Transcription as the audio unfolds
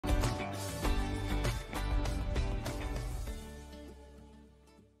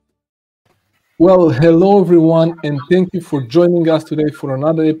Well, hello everyone, and thank you for joining us today for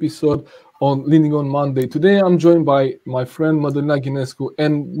another episode on Leading on Monday. Today I'm joined by my friend Madalina Ghinescu,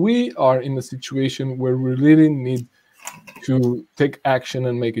 and we are in a situation where we really need to take action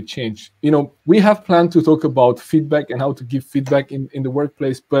and make a change. We have planned to talk about feedback and how to give feedback in the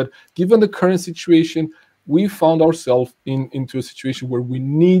workplace, but given the current situation, we found ourselves into a situation where we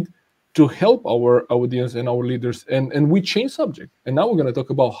need to help our audience and our leaders, and we change subject. And now we're going to talk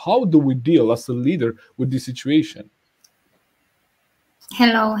about how do we deal as a leader with this situation.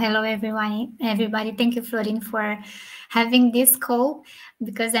 Hello, everybody. Thank you, Florin, for having this call,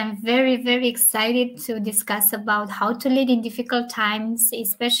 because I'm very, very excited to discuss about how to lead in difficult times,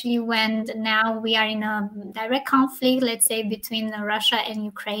 especially when now we are in a direct conflict, let's say, between Russia and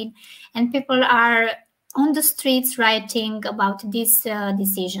Ukraine, and people are on the streets writing about this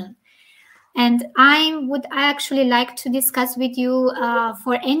decision. And I would actually like to discuss with you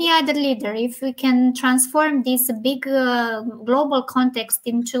for any other leader, if we can transform this big global context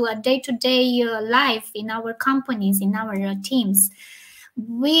into a day-to-day life in our companies, in our teams.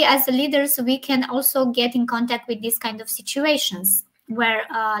 We as leaders, we can also get in contact with these kind of situations where,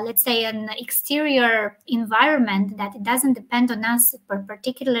 let's say, an exterior environment that doesn't depend on us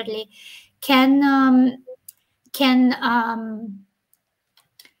particularly can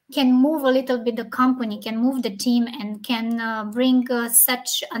move a little bit the company, can move the team, and can bring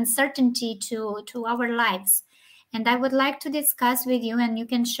such uncertainty to our lives. And I would like to discuss with you, and you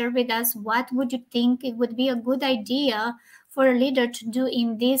can share with us, what would you think it would be a good idea for a leader to do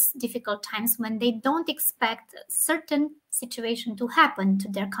in these difficult times when they don't expect a certain situation to happen to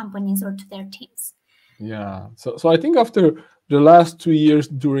their companies or to their teams? Yeah, so I think after the last 2 years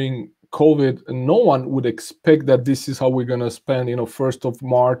during COVID, no one would expect that this is how we're going to spend, 1st of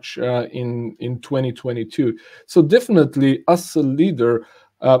March in 2022. So definitely, as a leader,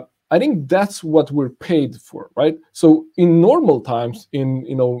 I think that's what we're paid for, right? So in normal times,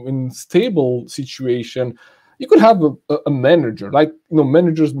 in stable situation, you could have a manager, like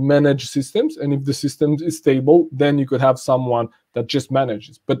managers manage systems, and if the system is stable, then you could have someone that just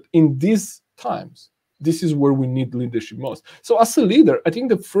manages. But in these times, this is where we need leadership most. So as a leader, I think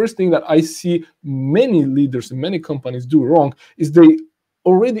the first thing that I see many leaders and many companies do wrong is they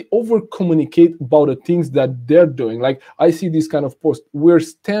already over communicate about the things that they're doing. Like I see this kind of post, we're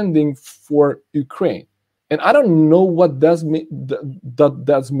standing for Ukraine. And I don't know what does mean, that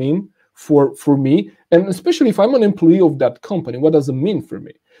does mean for me. And especially if I'm an employee of that company, what does it mean for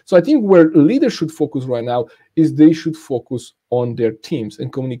me? So I think where leaders should focus right now is they should focus on their teams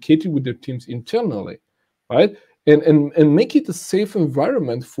and communicating with their teams internally. Right? And make it a safe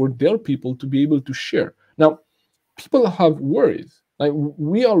environment for their people to be able to share. Now, people have worries. Like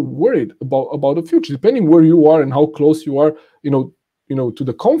we are worried about the future, depending where you are and how close you are, to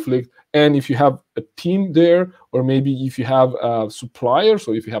the conflict. And if you have a team there, or maybe if you have suppliers,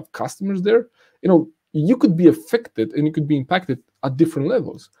 or if you have customers there, you could be affected and you could be impacted at different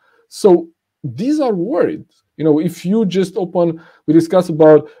levels. So these are worries. If you just we discuss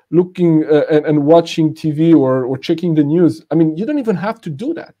about looking and watching TV or checking the news. I mean, you don't even have to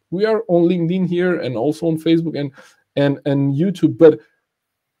do that. We are on LinkedIn here and also on Facebook and YouTube. But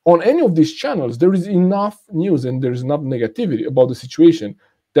on any of these channels, there is enough news and there's enough negativity about the situation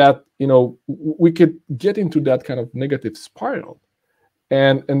that, we could get into that kind of negative spiral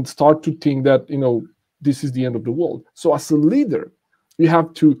and start to think that, this is the end of the world. So as a leader, you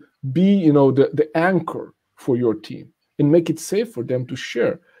have to be, the anchor for your team and make it safe for them to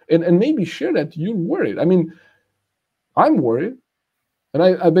share and maybe share that you're worried. I mean, I'm worried, and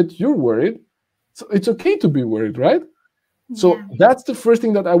I bet you're worried. So it's okay to be worried, right? Yeah. So that's the first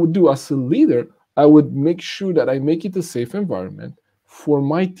thing that I would do as a leader. I would make sure that I make it a safe environment for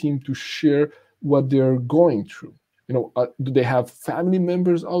my team to share what they're going through. Do they have family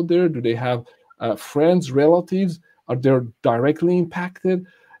members out there? Do they have friends, relatives? Are they directly impacted?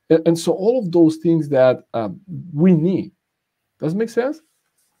 And so all of those things that we need. Does it make sense?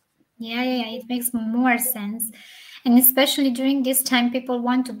 Yeah, it makes more sense. And especially during this time, people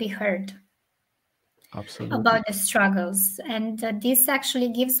want to be heard. Absolutely. About the struggles. And this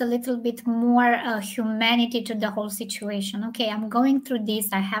actually gives a little bit more humanity to the whole situation. Okay, I'm going through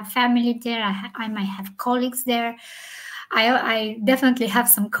this. I have family there. I might have colleagues there. I definitely have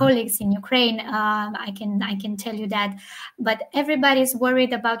some colleagues in Ukraine. I can tell you that, but everybody's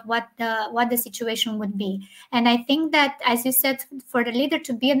worried about what the situation would be. And I think that, as you said, for the leader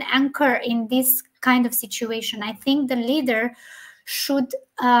to be an anchor in this kind of situation, I think the leader should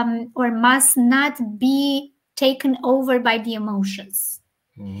or must not be taken over by the emotions.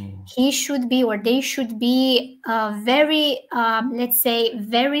 He should be, or they should be, very, let's say,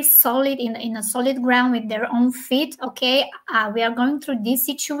 very solid in a solid ground with their own feet. Okay, we are going through this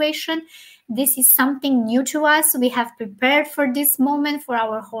situation. This is something new to us. We have prepared for this moment for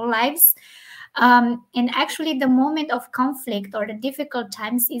our whole lives. And actually, the moment of conflict or the difficult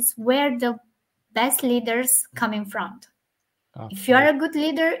times is where the best leaders come in front. If you are a good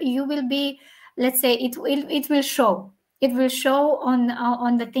leader, you will be, let's say, it will show. It will show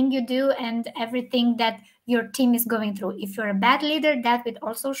on the thing you do and everything that your team is going through. If you're a bad leader, that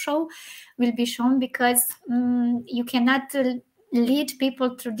will be shown, because you cannot lead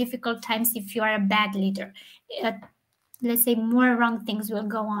people through difficult times if you are a bad leader. Let's say more wrong things will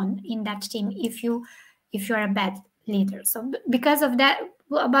go on in that team if you're a bad leader. So because of that,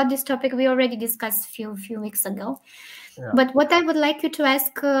 about this topic we already discussed a few weeks ago. Yeah. But what I would like you to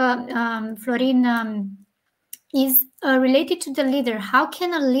ask, Florin, is related to the leader. How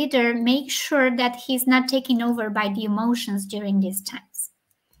can a leader make sure that he's not taken over by the emotions during these times?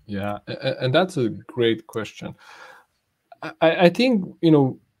 Yeah, and that's a great question. I think,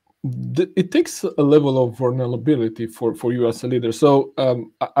 it takes a level of vulnerability for you as a leader. So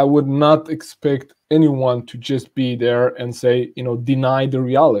I would not expect anyone to just be there and say, deny the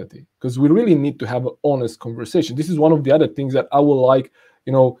reality, because we really need to have an honest conversation. This is one of the other things that I will like,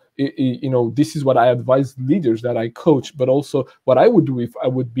 this is what I advise leaders that I coach, but also what I would do if I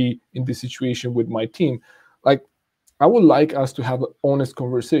would be in this situation with my team. Like, I would like us to have an honest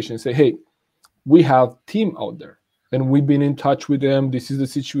conversation, say, hey, we have team out there and we've been in touch with them. This is the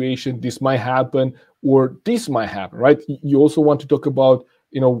situation. This might happen, or this might happen, right? You also want to talk about,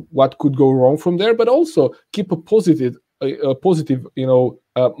 what could go wrong from there, but also keep a positive,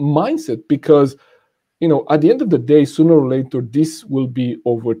 mindset, because, at the end of the day, sooner or later, this will be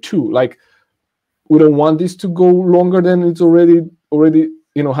over too. Like, we don't want this to go longer than it's already,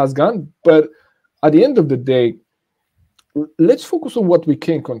 has gone. But at the end of the day, let's focus on what we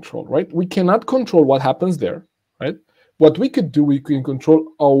can control, right? We cannot control what happens there, right? What we could do, we can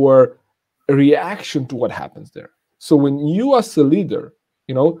control our reaction to what happens there. So when you, as a leader,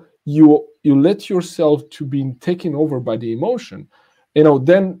 you let yourself to be taken over by the emotion,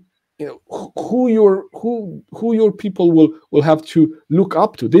 then who your people will have to look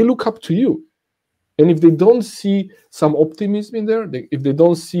up to. They look up to you. And if they don't see some optimism in there, if they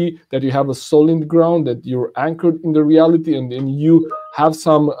don't see that you have a solid ground, that you're anchored in the reality, and then you have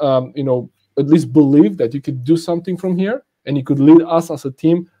some, at least believe that you could do something from here and you could lead us as a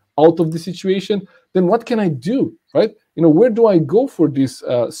team out of the situation, then what can I do, right? Where do I go for this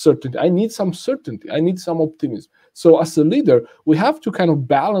certainty? I need some certainty. I need some optimism. So as a leader, we have to kind of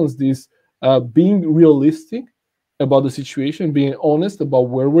balance this, being realistic about the situation, being honest about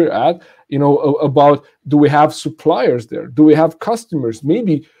where we're at, about, do we have suppliers there? Do we have customers?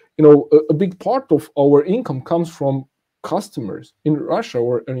 Maybe, a big part of our income comes from customers in Russia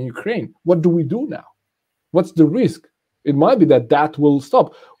or in Ukraine. What do we do now? What's the risk? It might be that will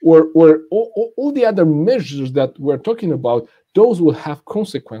stop, or all the other measures that we're talking about, those will have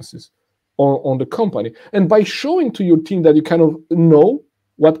consequences on the company. And by showing to your team that you kind of know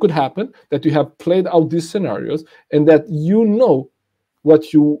what could happen, that you have played out these scenarios, and that you know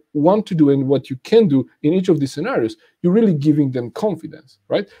what you want to do and what you can do in each of these scenarios, you're really giving them confidence,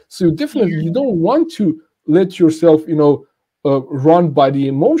 right? So you don't want to let yourself, run by the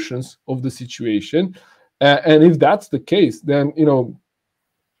emotions of the situation. And if that's the case, then,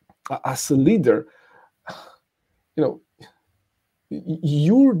 as a leader,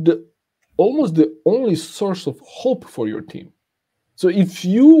 you're almost the only source of hope for your team. So if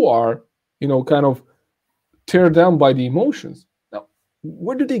you are, kind of tear down by the emotions, now,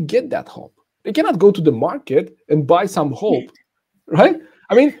 where do they get that hope? They cannot go to the market and buy some hope, right?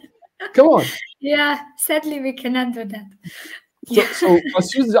 I mean, come on. Yeah, sadly, we cannot do that. So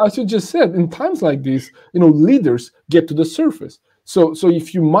as you just said, in times like this, leaders get to the surface. So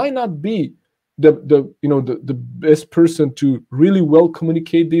if you might not be the best person to really well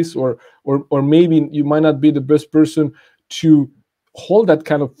communicate this, or maybe you might not be the best person to hold that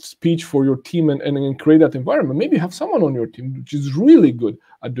kind of speech for your team and create that environment. Maybe you have someone on your team which is really good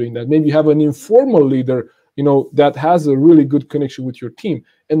at doing that. Maybe you have an informal leader, that has a really good connection with your team,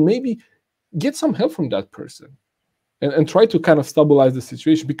 and maybe get some help from that person and try to kind of stabilize the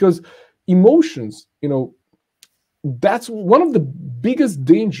situation. Because emotions, that's one of the biggest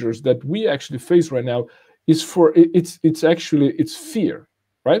dangers that we actually face right now. Is it's fear,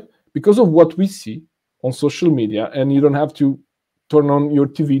 right? Because of what we see on social media, and you don't have to turn on your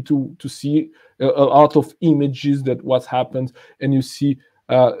TV to see a lot of images that what happens, and you see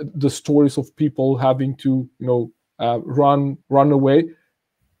the stories of people having to run away.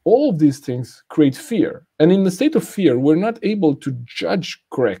 all of these things create fear. And in the state of fear, we're not able to judge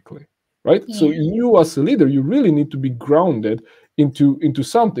correctly, right? So Yeah. you as a leader, you really need to be grounded into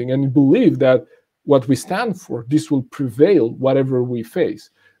something and believe that what we stand for, this will prevail whatever we face.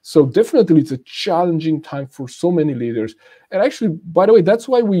 So definitely it's a challenging time for so many leaders. And actually, by the way, that's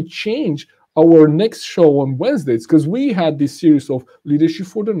why we change our next show on Wednesdays, because we had this series of Leadership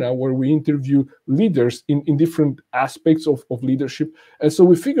for the Now where we interview leaders in different aspects of leadership. And so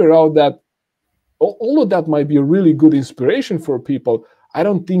we figure out that all of that might be a really good inspiration for people. I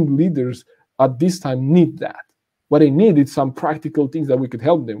don't think leaders at this time need that. What they need is some practical things that we could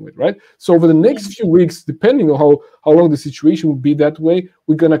help them with, right? So over the next few weeks, depending on how long the situation will be that way,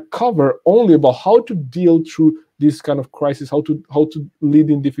 we're going to cover only about how to deal through this kind of crisis, how to lead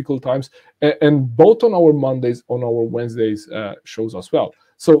in difficult times, and both on our Mondays, on our Wednesdays shows as well.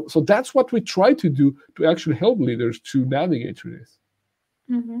 So that's what we try to do to actually help leaders to navigate through this.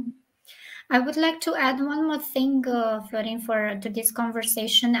 Mm-hmm. I would like to add one more thing, Florin, to this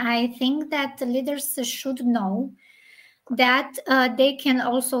conversation. I think that the leaders should know that they can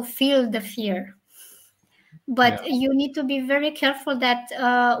also feel the fear, but you need to be very careful that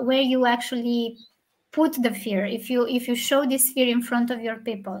where you actually put the fear. If you show this fear in front of your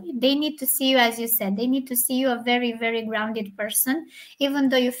people, they need to see you, as you said, they need to see you a very, very grounded person, even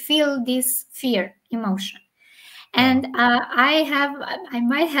though you feel this fear emotion. And I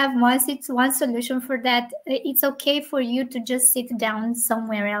might have one solution for that. It's okay for you to just sit down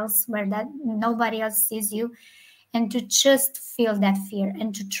somewhere else where that nobody else sees you, and to just feel that fear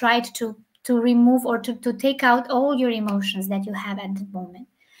and to try to remove or to take out all your emotions that you have at the moment.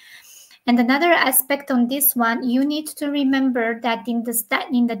 And another aspect on this one, you need to remember that in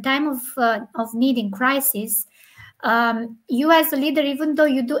the time of need, in crisis, you as a leader, even though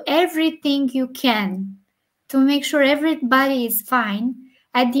you do everything you can to make sure everybody is fine,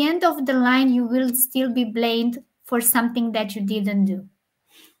 at the end of the line, you will still be blamed for something that you didn't do.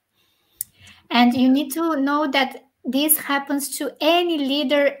 And you need to know that this happens to any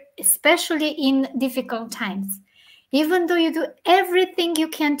leader, especially in difficult times. Even though you do everything you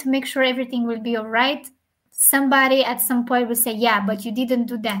can to make sure everything will be all right, somebody at some point will say, yeah, but you didn't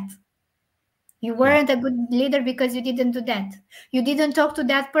do that. You weren't a good leader because you didn't do that. You didn't talk to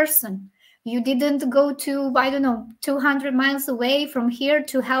that person. You didn't go to, 200 miles away from here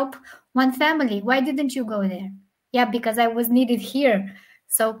to help one family. Why didn't you go there? Yeah, because I was needed here.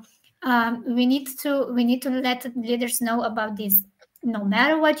 So we need to let leaders know about this. No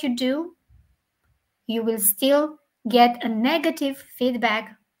matter what you do, you will still get a negative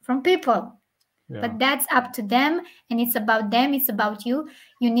feedback from people. But that's up to them, and it's about them, it's about you.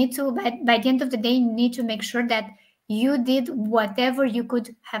 You need to, by the end of the day, you need to make sure that you did whatever you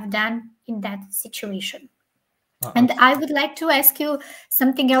could have done in that situation. And I would like to ask you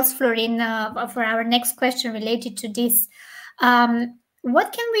something else, Florin, for our next question related to this.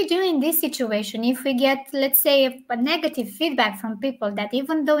 What can we do in this situation if we get, let's say, a negative feedback from people that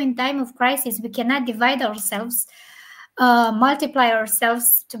even though in time of crisis we cannot divide ourselves, multiply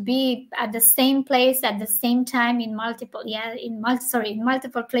ourselves to be at the same place at the same time in multiple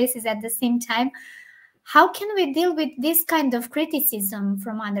places at the same time? How can we deal with this kind of criticism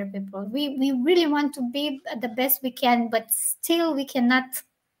from other people? We really want to be the best we can, but still we cannot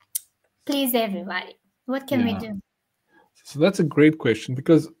please everybody. What can we do? So that's a great question,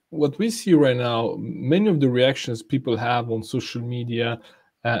 because what we see right now, many of the reactions people have on social media,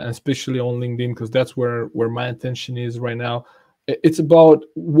 especially on LinkedIn, because that's where my attention is right now. It's about,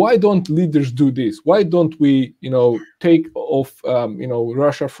 why don't leaders do this? Why don't we, take off,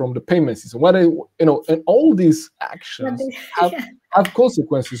 Russia from the payment system? And all these actions have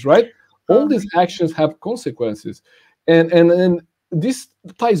consequences, right? All these actions have consequences, and this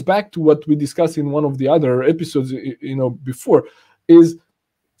ties back to what we discussed in one of the other episodes, before, is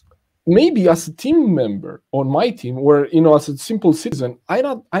maybe as a team member on my team, or as a simple citizen, I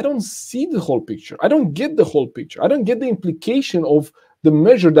don't see the whole picture. I don't get the whole picture. I don't get the implication of the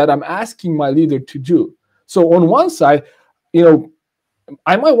measure that I'm asking my leader to do. So on one side,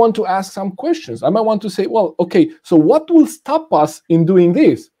 I might want to ask some questions. I might want to say, well, okay, so what will stop us in doing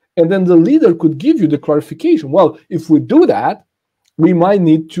this? And then the leader could give you the clarification. Well, if we do that, we might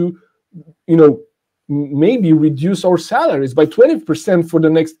need to, maybe reduce our salaries by 20% for the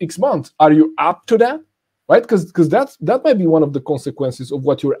next X months. Are you up to that? Right? Because that might be one of the consequences of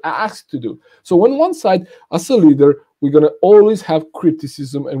what you're asked to do. So on one side, as a leader, we're going to always have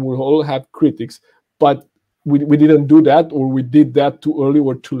criticism and we'll all have critics, but we didn't do that, or we did that too early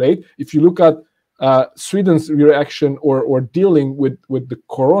or too late. If you look at Sweden's reaction or dealing with the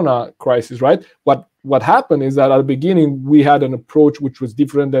Corona crisis, right? What happened is that at the beginning we had an approach which was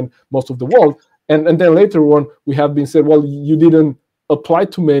different than most of the world, and then later on we have been said, well, you didn't apply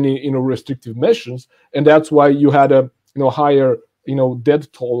too many restrictive measures, and that's why you had a higher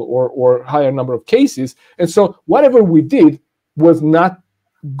death toll or higher number of cases. And so whatever we did was not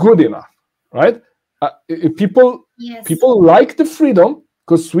good enough, right? People like the freedom,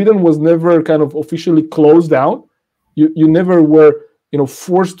 because Sweden was never kind of officially closed down. You never were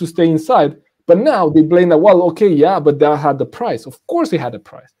forced to stay inside. But now they blame that, well, okay, yeah, but that had the price. Of course it had a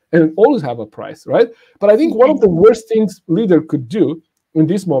price, and it always have a price, right? But I think one of the worst things leader could do in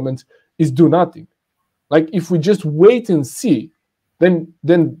this moment is do nothing. Like if we just wait and see, then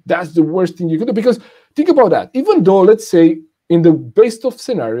that's the worst thing you can do. Because think about that. Even though, let's say, in the best of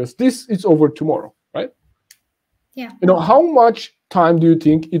scenarios, this is over tomorrow, right? Yeah. How much time do you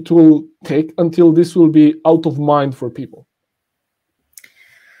think it will take until this will be out of mind for people?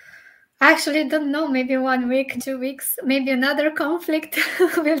 I actually don't know. Maybe 1 week, 2 weeks, maybe another conflict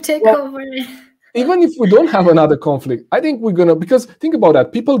will take over. Even if we don't have another conflict, I think we're gonna, because think about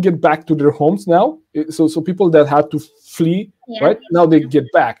that. People get back to their homes now. So people that had to flee, right? Now they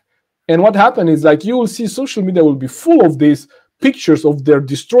get back. And what happened is, like, you will see social media will be full of these pictures of their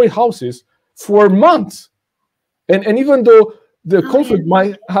destroyed houses for months. And even though the conflict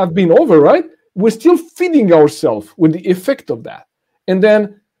might have been over, right? We're still feeding ourselves with the effect of that. And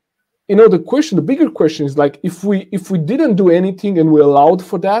then, the bigger question is, like, if we didn't do anything and we allowed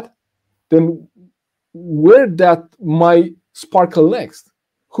for that, then where that might sparkle next?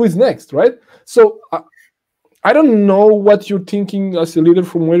 Who is next, right? So I don't know what you're thinking as a leader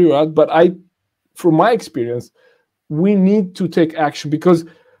from where you're at, but from my experience, we need to take action, because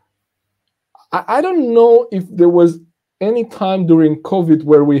I don't know if there was any time during COVID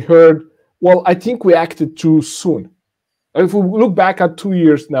where we heard, well, I think we acted too soon. If we look back at 2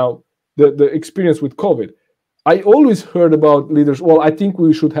 years now, the experience with COVID, I always heard about leaders, well, I think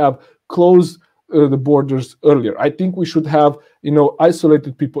we should have closed the borders earlier. I think we should have,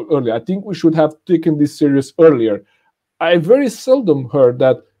 isolated people earlier. I think we should have taken this serious earlier. I very seldom heard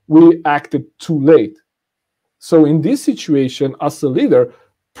that we acted too late. So in this situation, as a leader,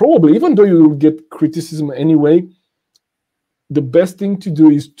 probably, even though you will get criticism anyway, the best thing to do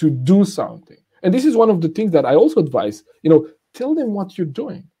is to do something. And this is one of the things that I also advise, tell them what you're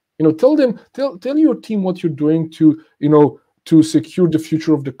doing. Tell your team what you're doing to secure the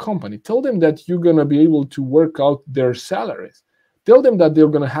future of the company. Tell them that you're going to be able to work out their salaries. Tell them that they're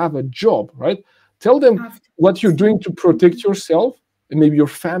going to have a job, right? Tell them what you're doing to protect yourself and maybe your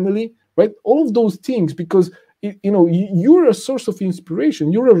family, right? All of those things, because you're a source of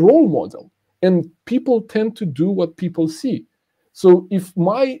inspiration. You're a role model, and people tend to do what people see. So if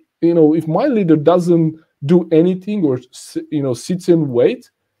my leader doesn't do anything or sits and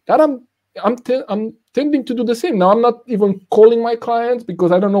waits, that I'm tending to do the same. Now I'm not even calling my clients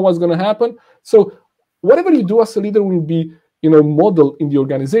because I don't know what's going to happen. So whatever you do as a leader will be modeled in the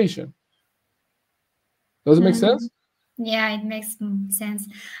organization. Does it make sense? Yeah, it makes sense.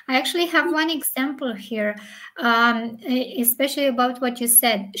 I actually have one example here, especially about what you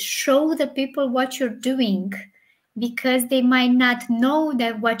said. Show the people what you're doing, because they might not know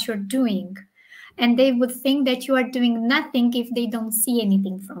that what you're doing, and they would think that you are doing nothing if they don't see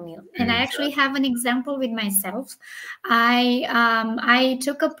anything from you. And I actually have an example with myself. I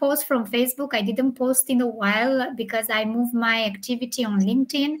took a post from Facebook. I didn't post in a while because I moved my activity on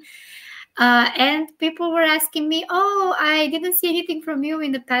LinkedIn. And people were asking me, oh, I didn't see anything from you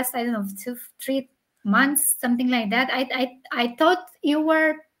in the past, I don't know, 2-3 months, something like that. I thought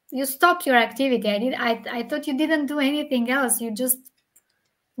you stopped your activity. I thought you didn't do anything else. You just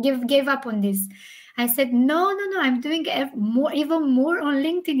gave up on this. I said, no, I'm doing even more on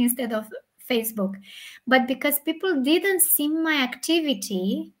LinkedIn instead of Facebook. But because people didn't see my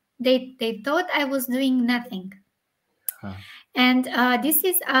activity, they thought I was doing nothing. And this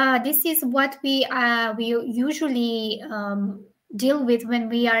is what we usually deal with when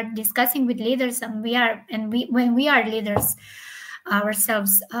we are discussing with leaders, and when we are leaders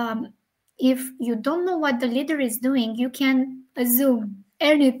ourselves. If you don't know what the leader is doing, you can assume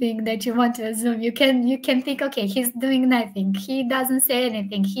anything that you want to assume. You can think, okay, he's doing nothing. He doesn't say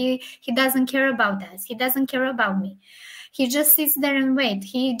anything. He doesn't care about us. He doesn't care about me. He just sits there and wait.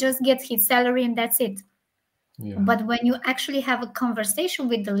 He just gets his salary and that's it. Yeah. But when you actually have a conversation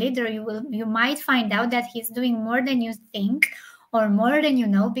with the leader, you might find out that he's doing more than you think or more than you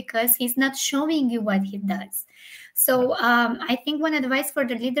know, because he's not showing you what he does. So I think one advice for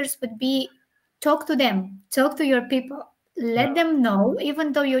the leaders would be, talk to them, talk to your people, let them know,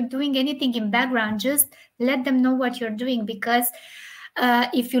 even though you're doing anything in background, just let them know what you're doing, because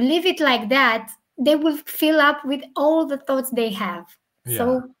if you leave it like that, they will fill up with all the thoughts they have.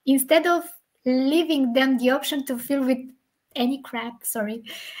 So instead of leaving them the option to fill with any crap, sorry,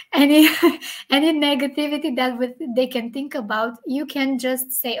 any any negativity that they can think about, you can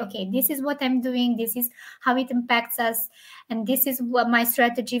just say, okay, this is what I'm doing, this is how it impacts us, and this is what my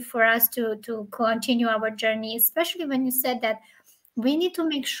strategy for us to continue our journey. Especially when you said that we need to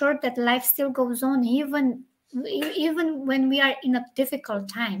make sure that life still goes on, even when we are in a difficult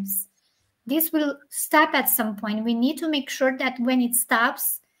times. This will stop at some point. We need to make sure that when it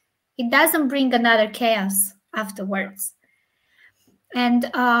stops, it doesn't bring another chaos afterwards. And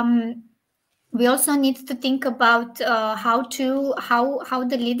we also need to think about how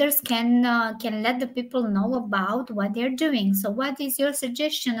the leaders can let the people know about what they're doing. So what is your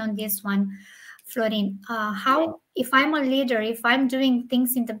suggestion on this one, Florin? How, if I'm a leader, if I'm doing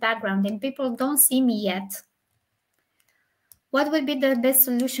things in the background and people don't see me yet, what would be the best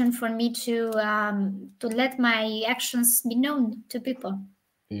solution for me to let my actions be known to people?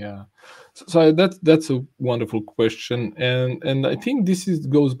 Yeah, so that's a wonderful question, and I think this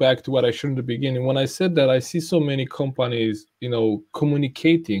goes back to what I shared in the beginning when I said that I see so many companies,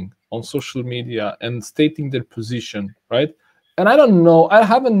 communicating on social media and stating their position, right? And I don't know, I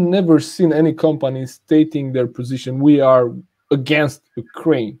haven't never seen any company stating their position. We are against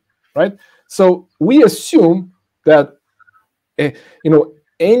Ukraine, right? So we assume that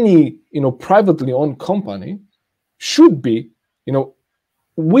any privately owned company should be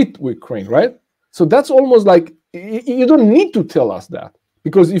with Ukraine, right? So that's almost like you don't need to tell us that,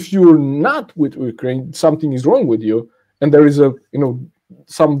 because if you're not with Ukraine, something is wrong with you, and there is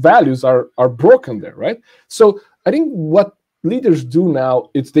some values are broken there, right? So I think what leaders do now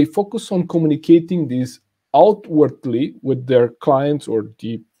is they focus on communicating this outwardly with their clients or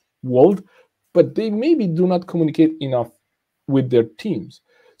the world, but they maybe do not communicate enough with their teams.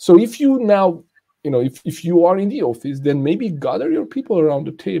 So if you now if you are in the office, then maybe gather your people around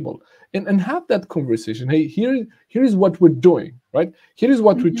the table and have that conversation. Hey, here is what we're doing, right? Here is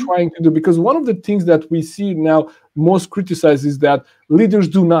what we're trying to do. Because one of the things that we see now most criticized is that leaders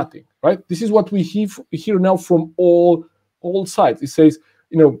do nothing, right? This is what we hear now from all sides. It says,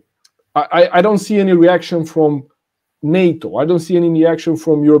 I don't see any reaction from NATO. I don't see any reaction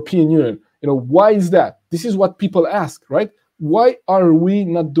from European Union. Why is that? This is what people ask, right? Why are we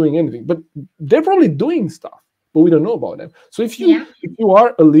not doing anything? But they're probably doing stuff, but we don't know about them. So if you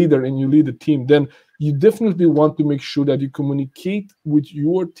are a leader and you lead a team, then you definitely want to make sure that you communicate with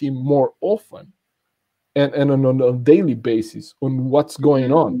your team more often and on a daily basis on what's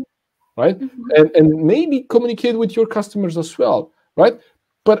going on, right? And maybe communicate with your customers as well, right?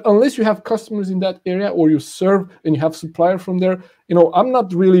 But unless you have customers in that area, or you serve and you have supplier from there, I'm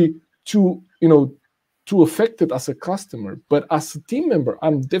not really too affected as a customer, but as a team member,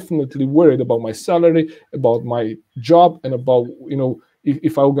 I'm definitely worried about my salary, about my job, and about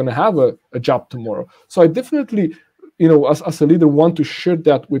if I'm going to have a job tomorrow. So I definitely as a leader want to share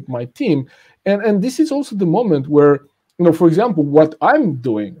that with my team, and this is also the moment where for example, what I'm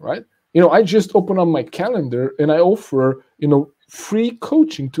doing, right? I just open up my calendar and I offer free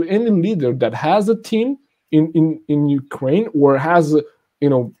coaching to any leader that has a team in Ukraine, or has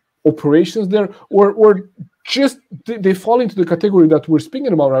operations there, or just they fall into the category that we're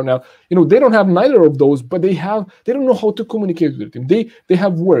speaking about right now. They don't have neither of those, but they don't know how to communicate with their team. They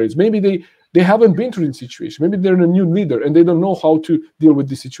have words. Maybe they haven't been through this situation. Maybe they're a new leader and they don't know how to deal with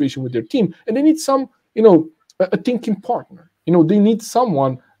this situation with their team, and they need some a thinking partner. They need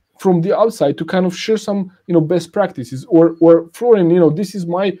someone from the outside to kind of share some best practices, or Florin, this is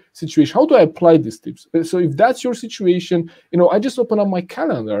my situation, how do I apply these tips? So if that's your situation, I just open up my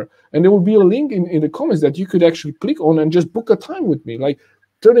calendar and there will be a link in the comments that you could actually click on and just book a time with me, like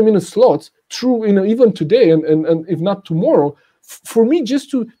 30-minute slots through even today and if not tomorrow, for me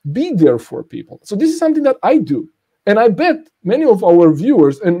just to be there for people. So this is something that I do, and I bet many of our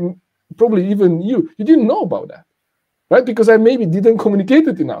viewers, and probably even you didn't know about that, right? Because I maybe didn't communicate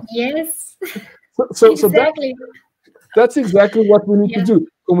it enough. Yes. So exactly. That's exactly what we need to do.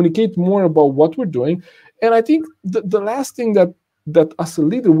 Communicate more about what we're doing. And I think the last thing that as a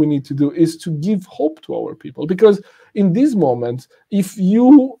leader we need to do is to give hope to our people. Because in these moments, if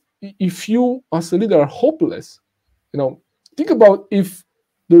you as a leader are hopeless, think about if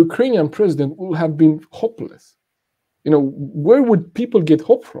the Ukrainian president would have been hopeless. Where would people get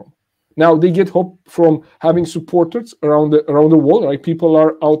hope from? Now they get hope from having supporters around the world, right? People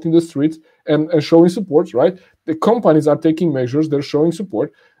are out in the streets and showing support, right? The companies are taking measures, they're showing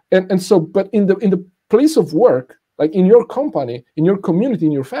support, and so. But in the place of work, Like in your company, in your community,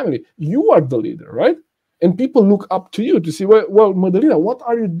 in your family, you are the leader, right? And people look up to you to see, well, Madalina, what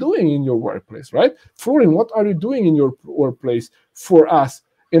are you doing in your workplace, right? Florin, what are you doing in your workplace for us?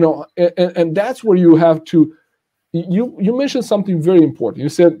 And that's where you have to. You mentioned something very important. You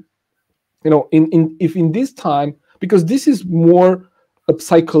said, if in this time, because this is more a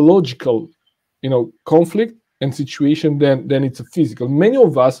psychological, conflict and situation than it's a physical. Many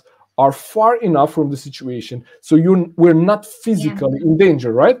of us are far enough from the situation, so we're not physically in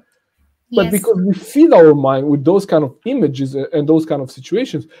danger, right? But Yes. because we feed our mind with those kind of images and those kind of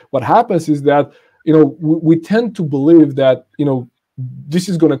situations, what happens is that we tend to believe that this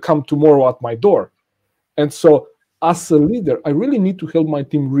is going to come tomorrow at my door. And so as a leader, I really need to help my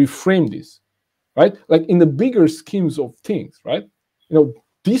team reframe this, right? Like in the bigger schemes of things, right?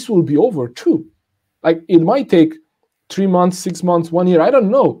 This will be over too. Like it might take 3 months, 6 months, 1 year. I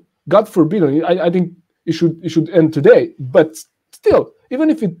don't know. God forbid. I think it should end today. But still, even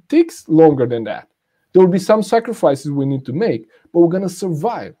if it takes longer than that, there will be some sacrifices we need to make. But we're gonna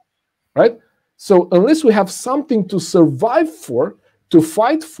survive, right? So unless we have something to survive for, to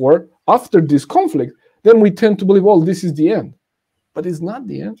fight for after this conflict, then we tend to believe, well, this is the end. But it's not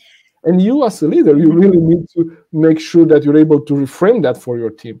the end. And you as a leader, you really need to make sure that you're able to reframe that for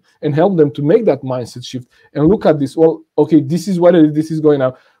your team and help them to make that mindset shift and look at this. Well, okay, this is what it is, this is going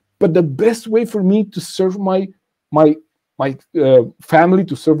on. But the best way for me to serve my family,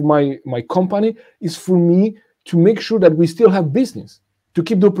 to serve my company, is for me to make sure that we still have business, to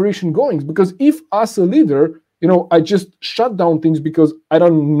keep the operation going. Because if as a leader, I just shut down things because I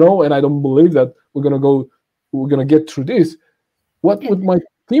don't know and I don't believe that we're gonna get through this, what would my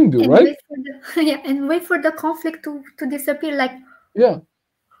team do, right? And wait for the conflict to disappear. Like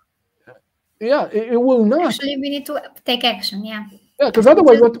it will not. Actually, we need to take action. Yeah, because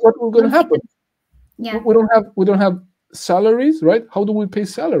otherwise, what will going to happen? Yeah, we don't have salaries, right? How do we pay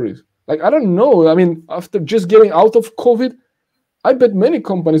salaries? Like I don't know. I mean, after just getting out of COVID, I bet many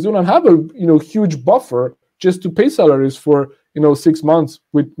companies do not have a huge buffer just to pay salaries for 6 months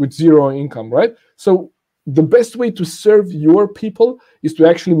with zero income, right? So the best way to serve your people is to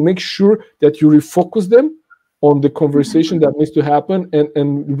actually make sure that you refocus them on the conversation that needs to happen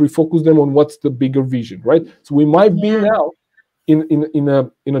and refocus them on what's the bigger vision, right? So we might be now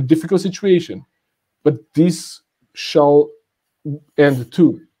in a difficult situation, but this shall end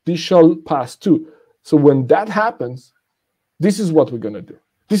too. This shall pass too. So when that happens, this is what we're going to do.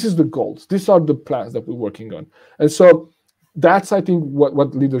 This is the goals. These are the plans that we're working on. And so that's, I think,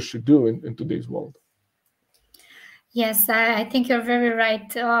 what leaders should do in today's world. Yes, I think you're very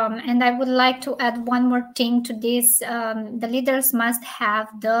right. And I would like to add one more thing to this. The leaders must have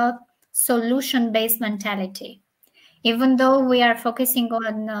the solution-based mentality. Even though we are focusing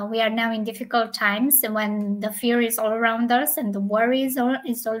on, we are now in difficult times when the fear is all around us and the worry is all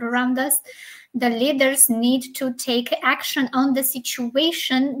around us, the leaders need to take action on the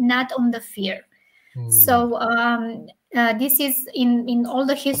situation, not on the fear. So this is in all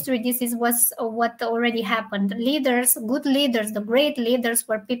the history, this is what already happened. Leaders, good leaders, the great leaders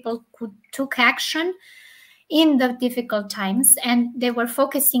were people who took action in the difficult times, and they were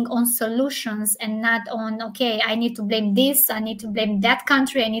focusing on solutions and not on, okay, I need to blame this, I need to blame that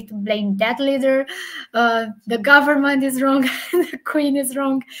country, I need to blame that leader, the government is wrong, the queen is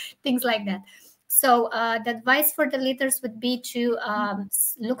wrong, things like that. So the advice for the leaders would be to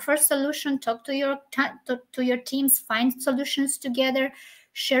look for a solution, talk to your teams, find solutions together,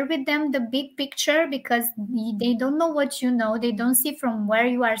 share with them the big picture, because they don't know what you know. They don't see from where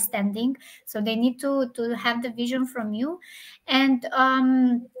you are standing. So they need to have the vision from you. And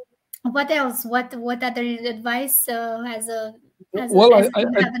what else? What other advice have an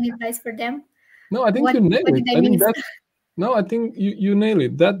advice for them? No, I think you nailed it. I think you nail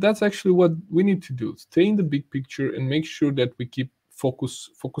it. That's actually what we need to do. Stay in the big picture and make sure that we keep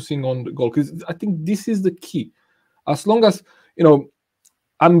focusing on the goal. Because I think this is the key. As long as,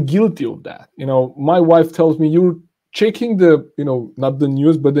 I'm guilty of that. My wife tells me, you're checking the, not the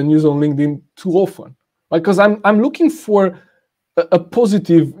news, but the news on LinkedIn too often. Like, because I'm looking for a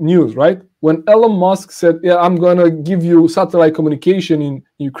positive news, right? When Elon Musk said, yeah, I'm going to give you satellite communication in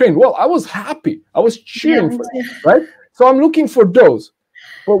Ukraine. Well, I was happy. I was cheering for it, right? So I'm looking for those.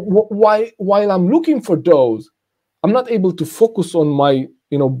 But while I'm looking for those, I'm not able to focus on my,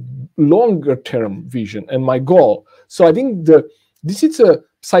 longer term vision and my goal. So I think this is a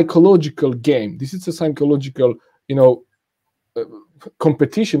psychological game. This is a psychological,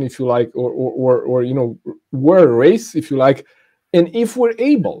 competition, if you like, or war race, if you like. And if we're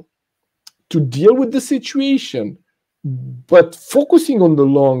able to deal with the situation but focusing on the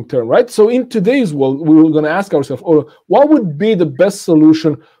long term, right? So in today's world, we were going to ask ourselves, oh, what would be the best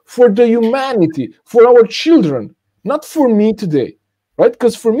solution for the humanity, for our children, not for me today, right?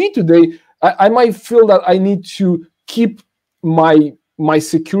 Because for me today, I might feel that I need to keep my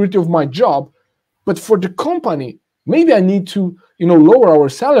security of my job, but for the company, maybe I need to, lower our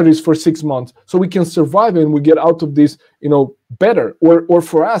salaries for 6 months so we can survive and we get out of this, better. Or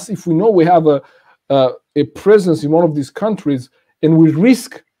for us, if we know we have a presence in one of these countries and we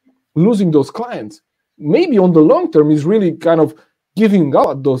risk losing those clients, maybe on the long term is really kind of giving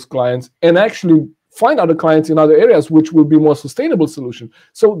up those clients and actually find other clients in other areas, which will be more sustainable solution.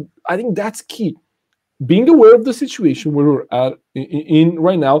 So I think that's key. Being aware of the situation where we're at in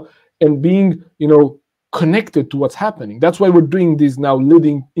right now and being, connected to what's happening. That's why we're doing this now,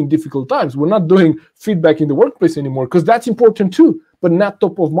 leading in difficult times. We're not doing feedback in the workplace anymore because that's important too, but not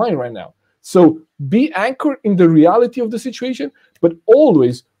top of mind right now. So be anchored in the reality of the situation, but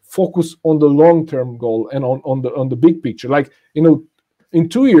always focus on the long-term goal and on the big picture. Like, in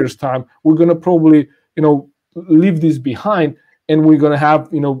 2 years' time, we're gonna probably, leave this behind, and we're gonna have,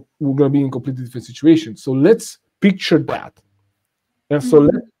 we're gonna be in completely different situations. So let's picture that, and so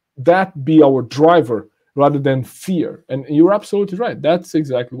let that be our driver rather than fear. And you're absolutely right. That's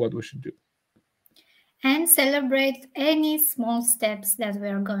exactly what we should do. And celebrate any small steps that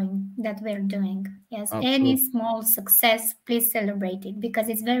we're doing. Yes, absolutely. Any small success, please celebrate it, because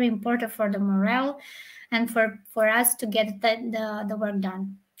it's very important for the morale and for us to get the work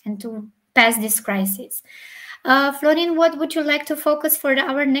done and to pass this crisis. Florin, what would you like to focus for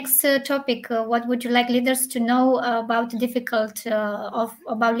our next topic? What would you like leaders to know about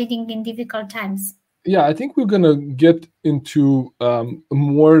about leading in difficult times? Yeah, I think we're gonna get into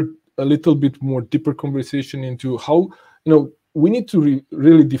a little bit more deeper conversation into how, we need to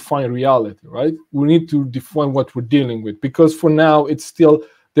really define reality, right? We need to define what we're dealing with, because for now it's still,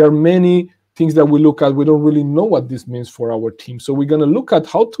 there are many things that we look at, we don't really know what this means for our team. So we're going to look at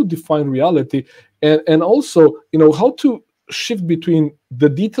how to define reality, and also, how to shift between the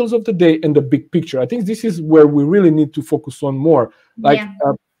details of the day and the big picture. I think this is where we really need to focus on more. Like,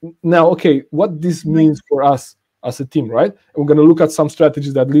 now, okay, what this means for us as a team, right? And we're going to look at some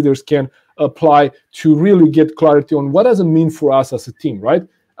strategies that leaders can apply to really get clarity on what does it mean for us as a team, right?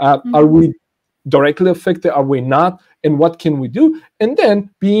 Are we directly affected? Are we not? And what can we do? And then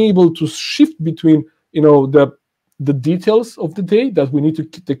being able to shift between, the details of the day that we need to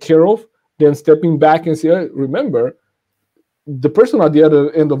take care of, then stepping back and say, hey, remember, the person at the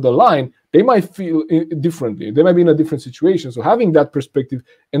other end of the line, they might feel differently. They might be in a different situation. So having that perspective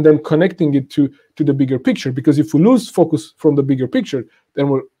and then connecting it to the bigger picture, because if we lose focus from the bigger picture, then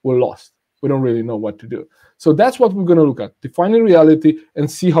we're lost. We don't really know what to do. So that's what we're going to look at, defining reality and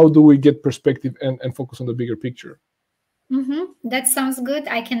see how do we get perspective and focus on the bigger picture. That sounds good.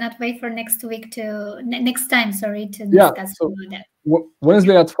 I cannot wait for next time, to discuss about that.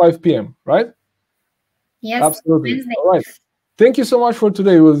 Wednesday at 5 p.m., right? Yes, absolutely. Wednesday. All right. Thank you so much for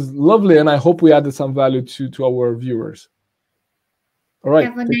today. It was lovely, and I hope we added some value to our viewers. All right.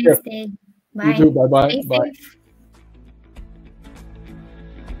 Have a nice day. Bye. You too. Bye-bye. Bye.